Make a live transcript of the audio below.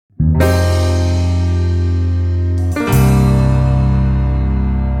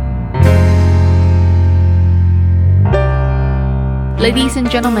Ladies and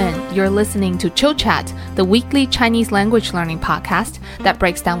gentlemen, you're listening to Chill Chat, the weekly Chinese language learning podcast that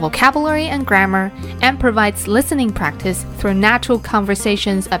breaks down vocabulary and grammar and provides listening practice through natural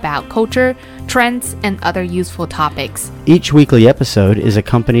conversations about culture, trends, and other useful topics. Each weekly episode is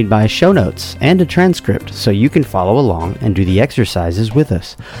accompanied by show notes and a transcript so you can follow along and do the exercises with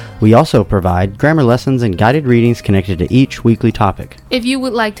us. We also provide grammar lessons and guided readings connected to each weekly topic. If you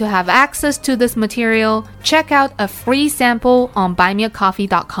would like to have access to this material, check out a free sample on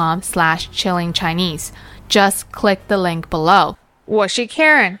buymeacoffee.com/chillingchinese. Just click the link below. 我是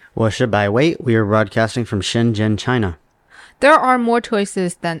Karen. 我是百威. We are broadcasting from Shenzhen, China. There are more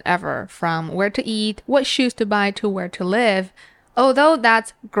choices than ever, from where to eat, what shoes to buy, to where to live. Although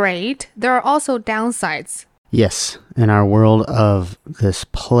that's great, there are also downsides. Yes, in our world of this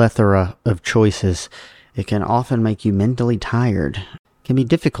plethora of choices, it can often make you mentally tired. It can be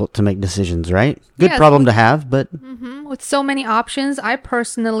difficult to make decisions, right? Good problem to have, but... With so many options, I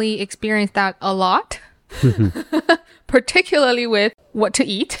personally experience that a lot, particularly with what to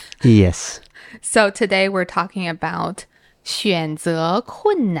eat. Yes. So today we're talking about 选择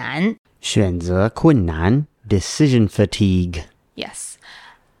困难. 选择困难, decision fatigue. Yes.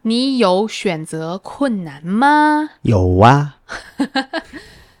 你有选择困难吗？有啊。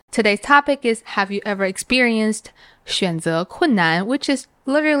Today's topic is, have you ever experienced 选择困难, which is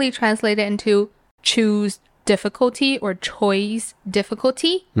literally translated into choose difficulty or choice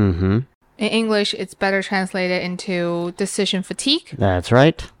difficulty. In English, it's better translated into decision fatigue. That's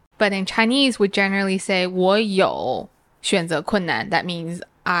right. But in Chinese, we generally say 我有选择困难. That means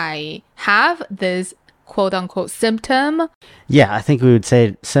I have this quote-unquote symptom. Yeah, I think we would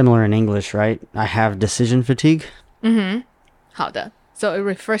say similar in English, right? I have decision fatigue. 好的. So it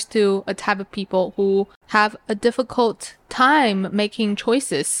refers to a type of people who have a difficult time making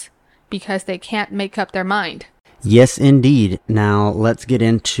choices because they can't make up their mind. Yes, indeed. Now, let's get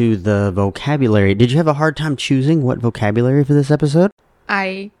into the vocabulary. Did you have a hard time choosing what vocabulary for this episode?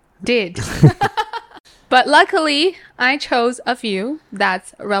 I did. But luckily, I chose a few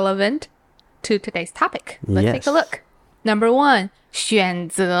that's relevant to today's topic. Let's take a look. Number 1, 选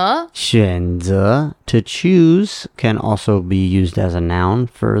择. 选择, to choose, can also be used as a noun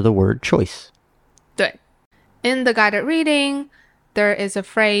for the word choice. 对. In the guided reading, there is a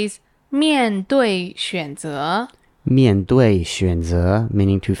phrase 面对选择. 面对选择,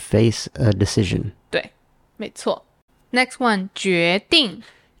 meaning to face a decision. 对，没错. Next one, 决定.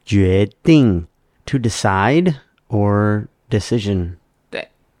 决定, to decide or decision. 对.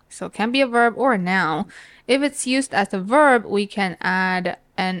 So it can be a verb or a noun. If it's used as a verb, we can add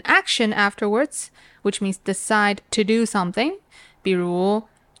an action afterwards, which means decide to do something. 比如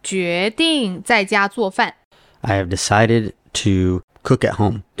决定在家做饭. I have decided to cook at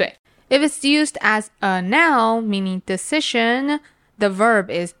home. 对. If it's used as a noun, meaning decision, the verb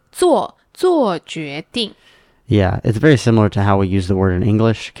is 做决定. Yeah, it's very similar to how we use the word in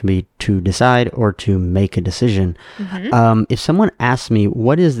English. It can be to decide or to make a decision. If someone asks me,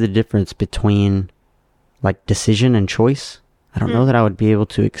 what is the difference between like decision and choice? I don't know that I would be able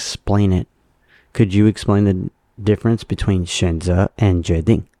to explain it. Could you explain the difference between 选择 and 决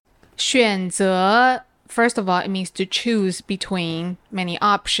定? 选择, first of all, it means to choose between many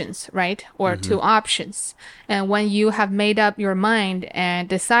options, right? Or two options. And when you have made up your mind and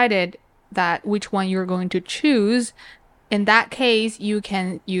decided that which one you're going to choose, in that case, you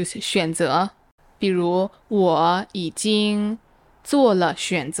can use 选择. 比如我已经做了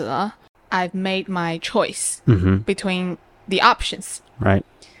选择. I've made my choice between the options. Right.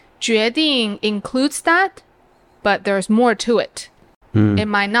 决定 includes that, but there's more to it. It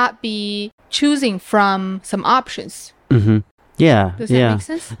might not be choosing from some options. Yeah. Does that make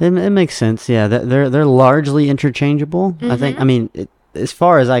sense? It makes sense. Yeah, they're largely interchangeable. I think. I mean, as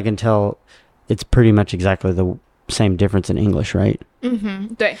far as I can tell, it's pretty much exactly the same difference in English, right?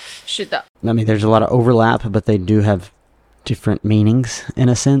 对，是的. I mean, there's a lot of overlap, but they do have different meanings in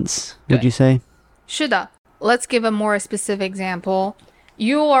a sense, would you say? 是的. Let's give a more specific example.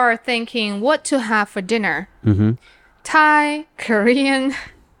 You are thinking what to have for dinner. Thai, Korean,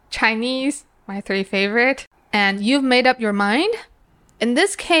 Chinese, my 3 favorite. And you've made up your mind. In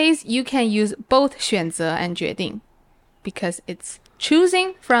this case, you can use both 选择 and 决定 because it's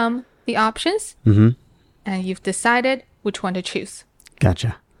choosing from the options and you've decided which one to choose.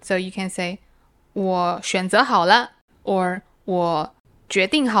 Gotcha. So you can say 我选择好了 or 我决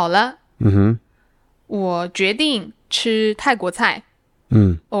定好了 我决定吃泰国菜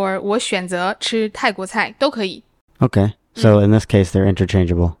or 我选择吃泰国菜 都可以. Okay. So in this case, they're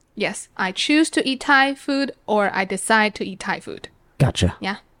interchangeable. Yes. I choose to eat Thai food or I decide to eat Thai food. Gotcha.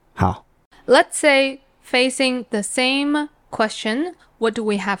 Yeah. How? Let's say facing the same question, what do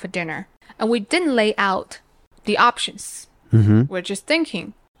we have for dinner? And we didn't lay out the options. We're just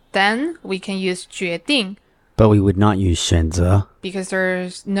thinking. Then we can use 决定 But we would not use 选择 because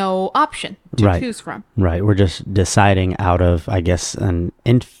there's no option to choose from. Right, we're just deciding out of, I guess, an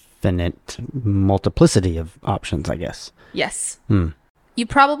infinite multiplicity of options, I guess. Yes. You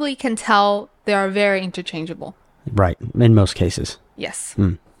probably can tell they are very interchangeable. Right, in most cases. Yes.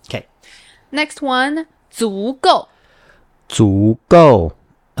 Okay. Next one, 足够足够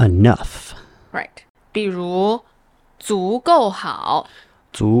enough. Right. 比如足够好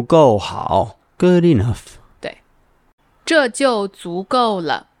足够好 good enough. 对，这就足够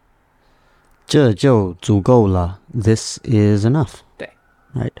了这就足够了 this is enough. 对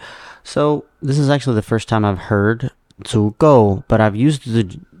Right. So this is actually the first time I've heard 足够, but I've used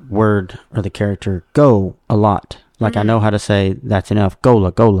the word or the character go a lot. Like I know how to say that's enough. 够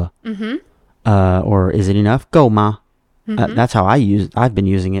了够了 or is it enough? 够吗 that's how I've been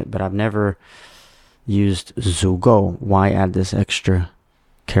using it, but I've never used 足够. Why add this extra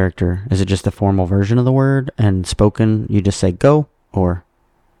character? Is it just the formal version of the word, and spoken you just say go, or?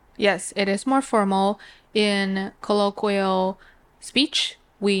 Yes, it is more formal. In colloquial speech,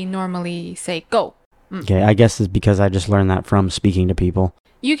 we normally say go. Okay, I guess it's because I just learned that from speaking to people.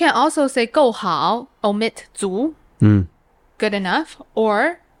 You can also say 够好 omit 足 good enough,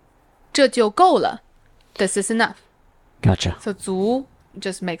 or 这就够了 this is enough. Gotcha. So 足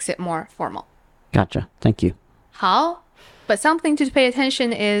just makes it more formal. Gotcha. Thank you. 好 But something to pay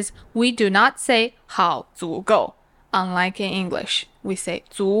attention is we do not say 好足够 Unlike in English, we say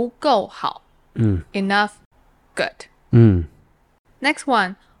足够好 enough, good. Next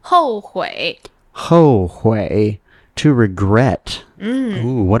one, 后悔后悔 to regret.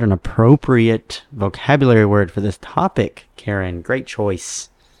 Ooh, what an appropriate vocabulary word for this topic, Karen. Great choice.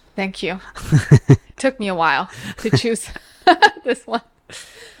 Thank you. Took me a while to choose this one.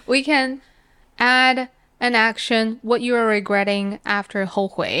 We can add an action, what you are regretting after 后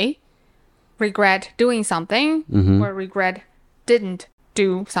悔. Regret doing something, or regret didn't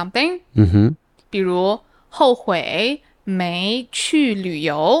do something. 比如后悔没去旅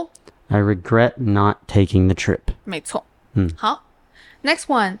游 I regret not taking the trip. 没错好 Next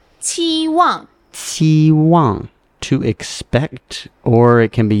one, 期望期望 to expect, or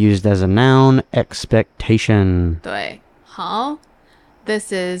it can be used as a noun, expectation. 对好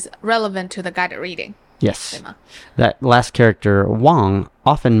This is relevant to the guided reading. Yes. 对吗 That last character, Wang,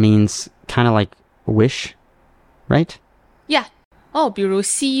 often means kind of like wish, right? Yeah. 比如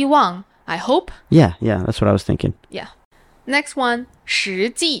希望 I hope. Yeah, that's what I was thinking. Yeah. Next one, 实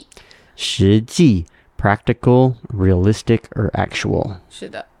际实际 practical, realistic, or actual. 是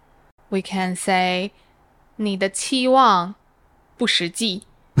的 We can say 你的期望不实际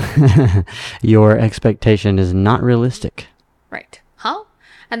Your expectation is not realistic. Right. 好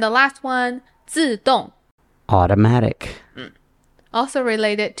And the last one, 自动 Automatic. Also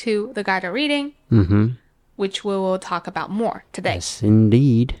related to the guided reading, which we will talk about more today. Yes,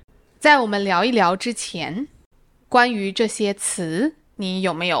 indeed. 在我们聊一聊之前，关于这些词，你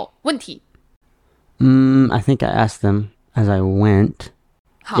有没有问题？ I think I asked them as I went.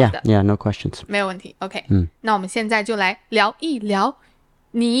 好的 Yeah, no questions. 没有问题。OK，那我们现在就来聊一聊，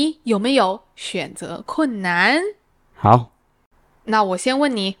你有没有选择困难？好，那我先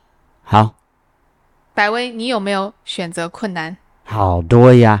问你，好，百威，你有没有选择困难？好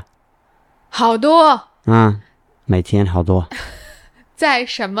多呀。好多，每天好多。在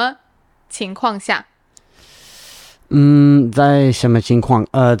什么情况下？在什么情况？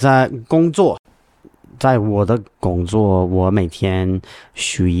在工作，在我的工作，我每天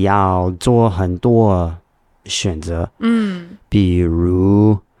需要做很多选择。比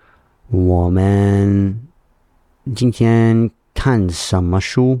如我们今天看什么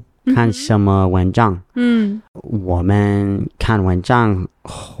书，看什么文章。我们看文章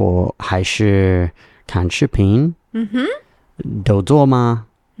或还是看视频。都做吗？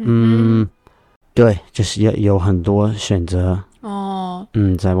对，就是有很多选择。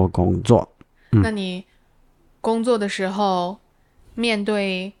在我工作。那你工作的时候面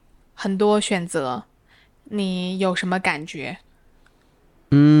对很多选择，你有什么感觉？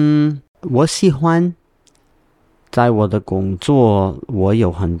我喜欢在我的工作我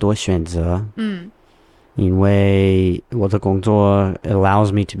有很多选择。因为我的工作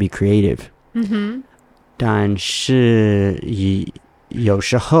allows me to be creative. 但是有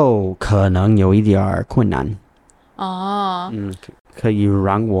时候可能有一点困难。可以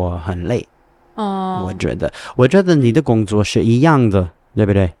让我很累。我觉得你的工作是一样的，对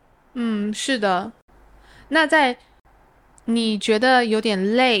不对？是的。那在你觉得有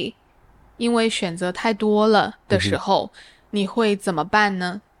点累，因为选择太多了的时候，你会怎么办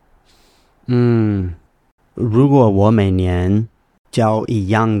呢？如果我每年教一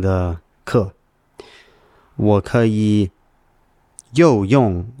样的课，我可以又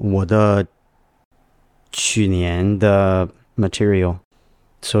用我的去年的 material，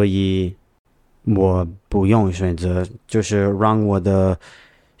 所以我不用选择，就是让我的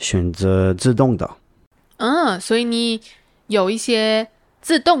选择自动的。所以你有一些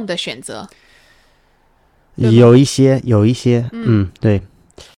自动的选择。有一些，对，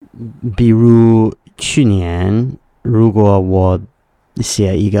比如去年，如果我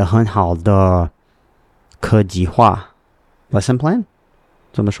写一个很好的科技化 lesson plan，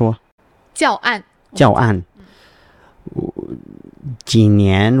 怎么说？教案。今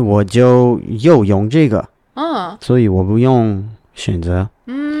年我就又用这个，所以我不用选择。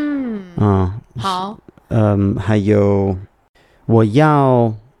好。还有我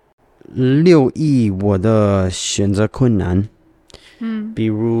要留意我的选择困难。比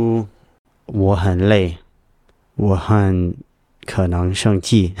如我很累，我很可能生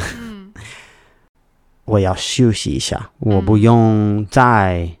气，我要休息一下，我不用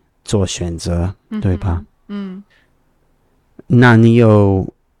再做选择，对吧？那你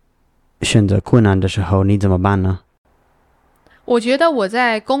有选择困难的时候，你怎么办呢？我觉得我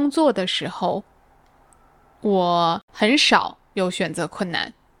在工作的时候，我很少有选择困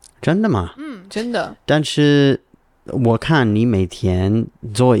难。真的吗？真的。但是我看你每天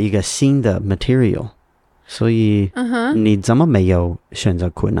做一个新的 material， 所以你怎么没有选择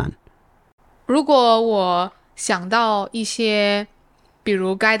困难？如果我想到一些比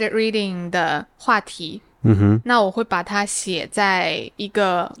如 guided reading 的话题，那我会把它写在一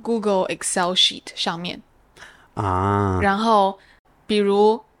个 Google Excel sheet 上面然后比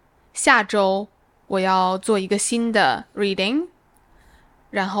如下周我要做一个新的 reading，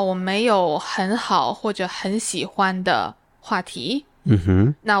 然后我没有很好或者很喜欢的话题，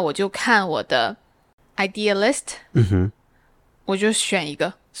那我就看我的 idea list，我就选一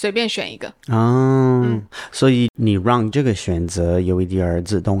个，随便选一个。所以你让这个选择有一点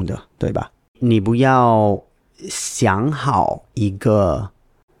自动的，对吧？你不要想好一个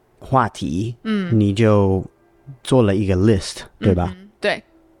话题，你就做了一个 list，对吧？对。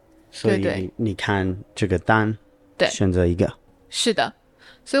所以你看这个单，对，选择一个。是的。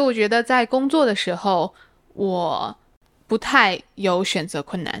所以我觉得在工作的时候，我不太有选择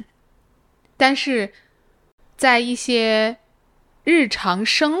困难，但是在一些日常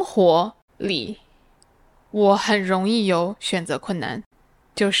生活里，我很容易有选择困难，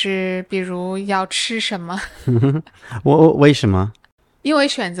就是比如要吃什么。我为什么？因为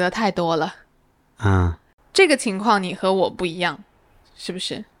选择太多了。这个情况你和我不一样，是不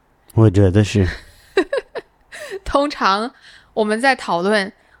是？我觉得是。通常我们在讨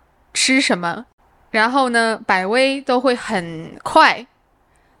论吃什么，然后呢，百威都会很快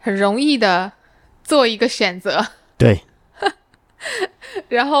很容易的做一个选择。对。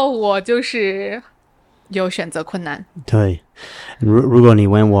然后我就是有选择困难。对。如果你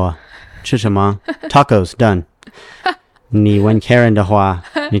问我吃什么，tacos done。你问 Karen 的话，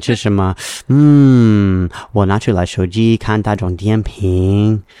你吃什么？我拿出来手机看大众点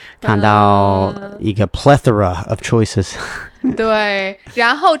评，看到一个 plethora of choices。对，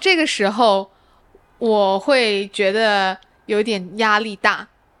然后这个时候我会觉得有点压力大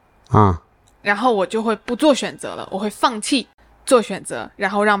然后我就会不做选择了，我会放弃做选择，然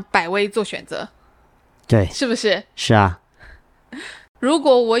后让百威做选择。对，是不是？是啊。如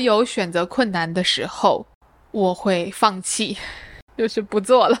果我有选择困难的时候，我会放弃，就是不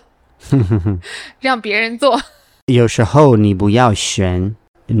做了，让别人做。有时候你不要选，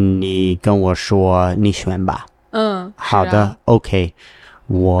你跟我说你选吧。好的，OK。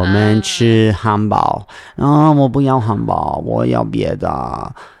我们吃汉堡我不要汉堡，我要别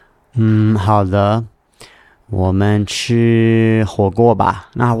的。好的，我们吃火锅吧。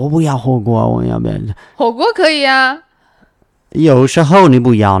我不要火锅，我要别的。火锅可以啊。有时候你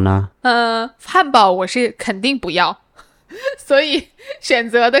不要呢？汉堡我是肯定不要，所以选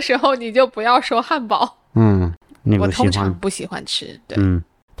择的时候你就不要说汉堡。你不喜欢？我通常不喜欢吃。对。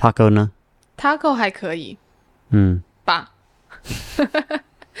taco 呢？ taco 还可以。吧。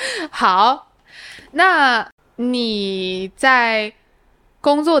好，那你在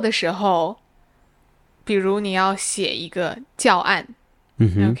工作的时候，比如你要写一个教案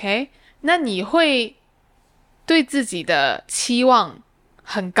，OK， 那你会对自己的期望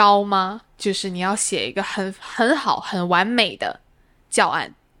很高吗？就是你要写一个很好很完美的教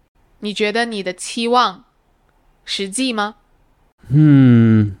案，你觉得你的期望实际吗？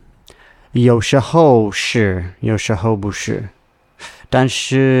有时候是，有时候不是。但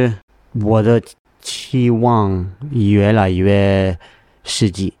是我的期望越来越实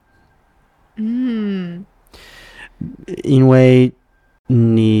际。因为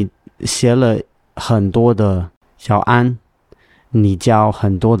你写了很多的教案，你教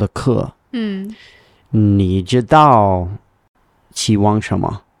很多的课，你知道期望什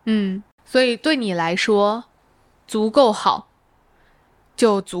么？所以对你来说，足够好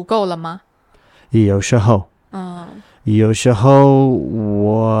就足够了吗？有时候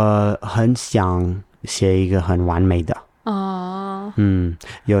我很想写一个很完美的。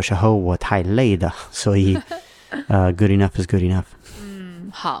有时候我太累了，所以good enough is good enough。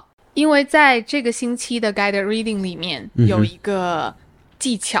好，因为在这个星期的 guided reading 里面有一个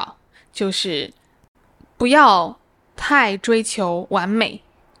技巧，就是不要太追求完美，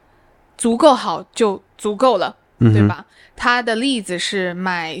足够好就足够了，对吧？他的例子是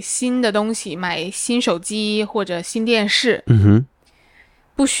买新的东西，买新手机或者新电视，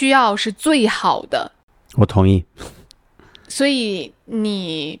不需要是最好的。我同意。所以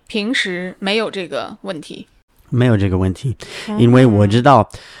你平时没有这个问题？没有这个问题，因为我知道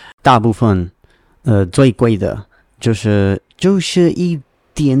大部分最贵的就是一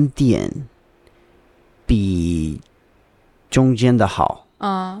点点比中间的好。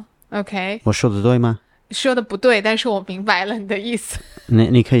OK， 我说的对吗？说的不对，但是我明白了你的意思。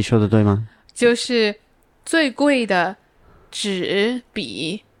你可以说的对吗？就是最贵的只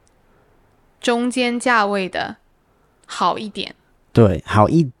比中间价位的好一点。对，好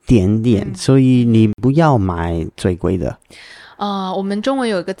一点点，所以你不要买最贵的。我们中文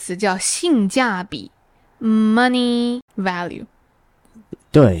有一个词叫性价比 ，money value，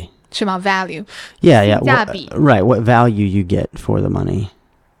 对，是吗 ？value， yeah， 性价比 right， what value you get for the money？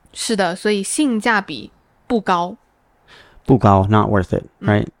 是的，所以性价比不高，不高 ，not worth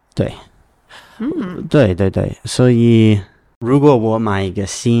it，right？对，对，所以如果我买一个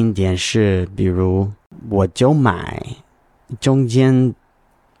新电视，比如我就买中间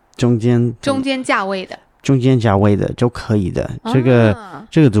价位的，就可以的，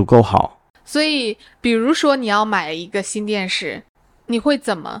这个足够好。所以，比如说你要买一个新电视，你会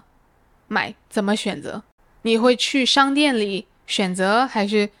怎么买？怎么选择？你会去商店里选择，还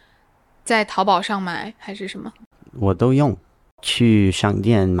是在淘宝上买，还是什么？我都用，去商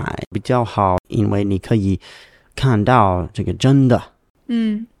店买比较好，因为你可以看到这个真的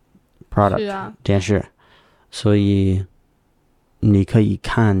product 是啊，电视，所以你可以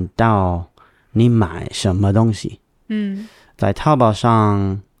看到你买什么东西。在淘宝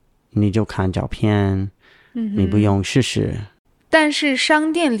上你就看照片，你不用试试。但是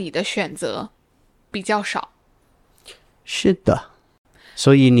商店里的选择比较少。是的，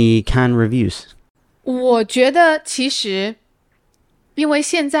所以你看 reviews。我觉得其实，因为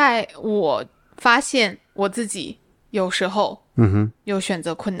现在我发现我自己有时候有选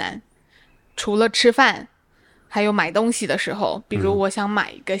择困难，除了吃饭，还有买东西的时候，比如我想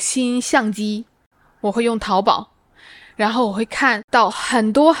买一个新相机，我会用淘宝，然后我会看到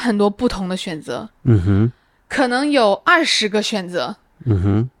很多很多不同的选择，可能有20个选择，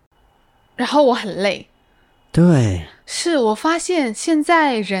然后我很累。对，是我发现现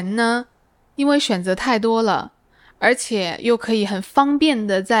在人呢，因为选择太多了，而且又可以很方便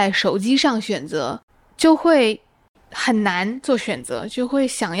的在手机上选择，就会很难做选择，就会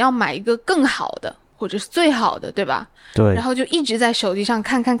想要买一个更好的或者是最好的，对吧？对，然后就一直在手机上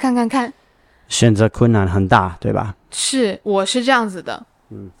看，选择困难很大，对吧？是，我是这样子的。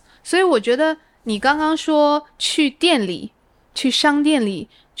所以我觉得你刚刚说去店里，去商店里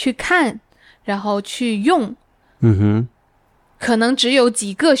去看，然后去用，可能只有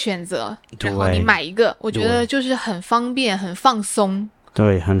几个选择，然后你买一个，我觉得就是很方便，很放松。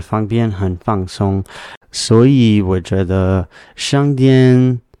对，很方便，很放松。所以我觉得商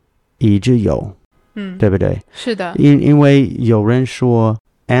店一直有，对不对？是的，因为有人说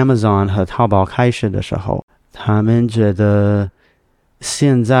Amazon 和淘宝开始的时候，他们觉得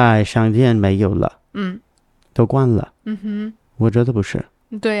现在商店没有了，都关了。我觉得不是。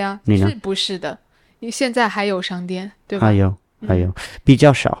对呀，你呢？是不是的？你现在还有商店，对吧？还有，比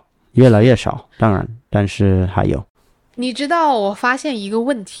较少，越来越少，当然，但是还有。你知道我发现一个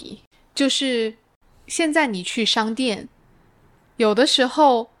问题，就是现在你去商店，有的时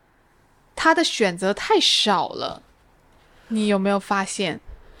候它的选择太少了，你有没有发现？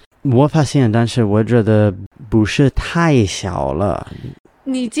我发现，但是我觉得不是太小了。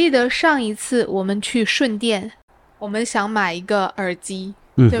你记得上一次我们去顺店，我们想买一个耳机，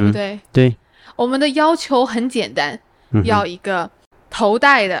对不对？对。我们的要求很简单，要一个头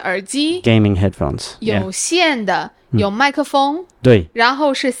戴的耳机 ，gaming headphones， 有线的，有麦克风，对，然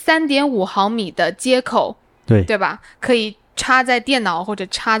后是3.5毫米的接口，对吧？可以插在电脑或者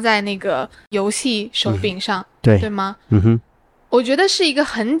插在那个游戏手柄上，对吗？我觉得是一个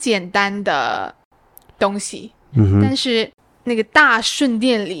很简单的东西，但是那个大顺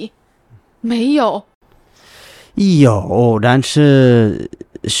电里没有。有，但是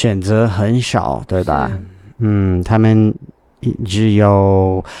选择很少，对吧？他们只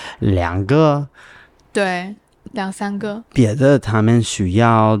有2个，对，2、3个，别的他们需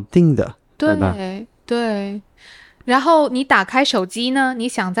要订的，对吧？对。然后你打开手机呢，你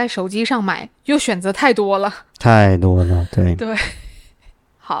想在手机上买，又选择太多了，对。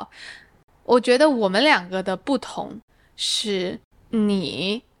好，我觉得我们2个的不同是，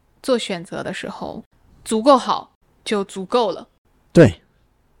你做选择的时候足够好就足够了，对。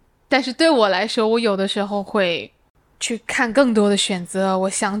但是对我来说，我有的时候会去看更多的选择，我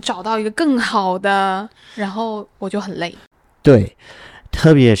想找到一个更好的，然后我就很累。对，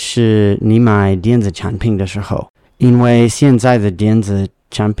特别是你买电子产品的时候，因为现在的电子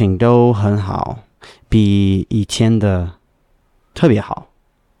产品都很好，比以前的特别好，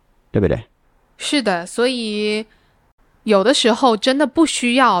对不对？是的，所以有的时候真的不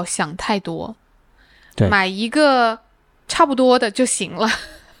需要想太多，买一个差不多的就行了。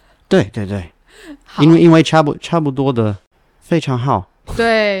对，因为差不多的非常好。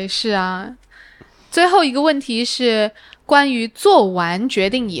对，是啊。最后一个问题是关于做完决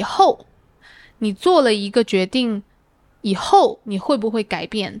定以后，你做了一个决定以后，你会不会改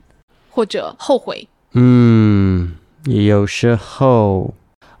变或者后悔？有时候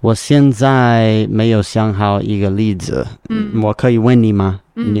我现在没有想好一个例子，我可以问你吗？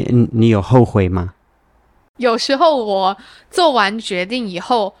你有后悔吗？有时候我做完决定以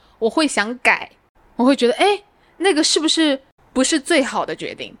后，我会想改，我会觉得那个是不是最好的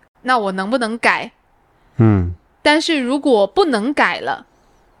决定，那我能不能改？但是如果不能改了，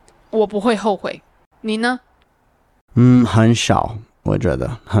我不会后悔。你呢？很少，我觉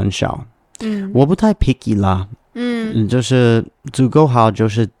得很少。我不太 picky 啦。就是足够好就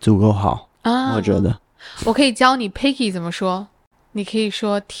是足够好啊。我觉得我可以教你 picky 怎么说，你可以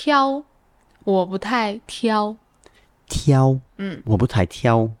说挑，我不太挑。我不太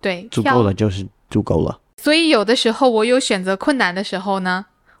挑。对，足够了就是足够了。所以有的时候我有选择困难的时候呢，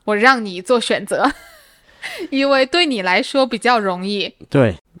我让你做选择，因为对你来说比较容易。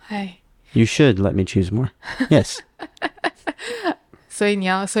对，You should let me choose more. Yes.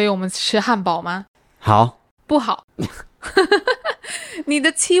 所以我们吃汉堡吗？好。不好。你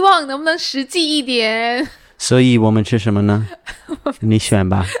的期望能不能实际一点？所以我们吃什么呢？你选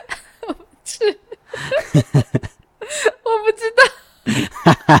吧。我不知道。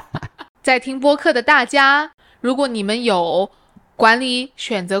在听播客的大家，如果你们有管理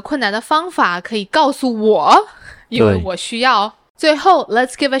选择困难的方法，可以告诉我，因为我需要。最后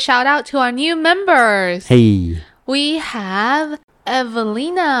let's give a shout out to our new members. Hey, we have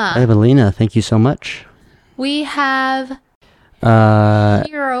Evelina. Thank you so much. We have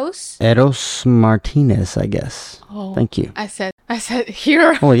Heroes. Eros Martinez, I guess. Thank you. I said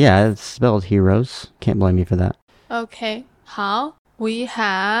hero. Oh yeah, it's spelled heroes. Can't blame you for that. Okay. 好。We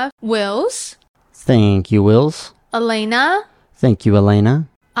have Wills. Thank you, Wills. Elena. Thank you, Elena.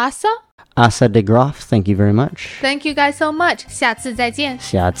 Asa de Groff, thank you very much. Thank you guys so much. 下次再见。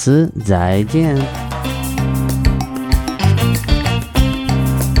下次再见。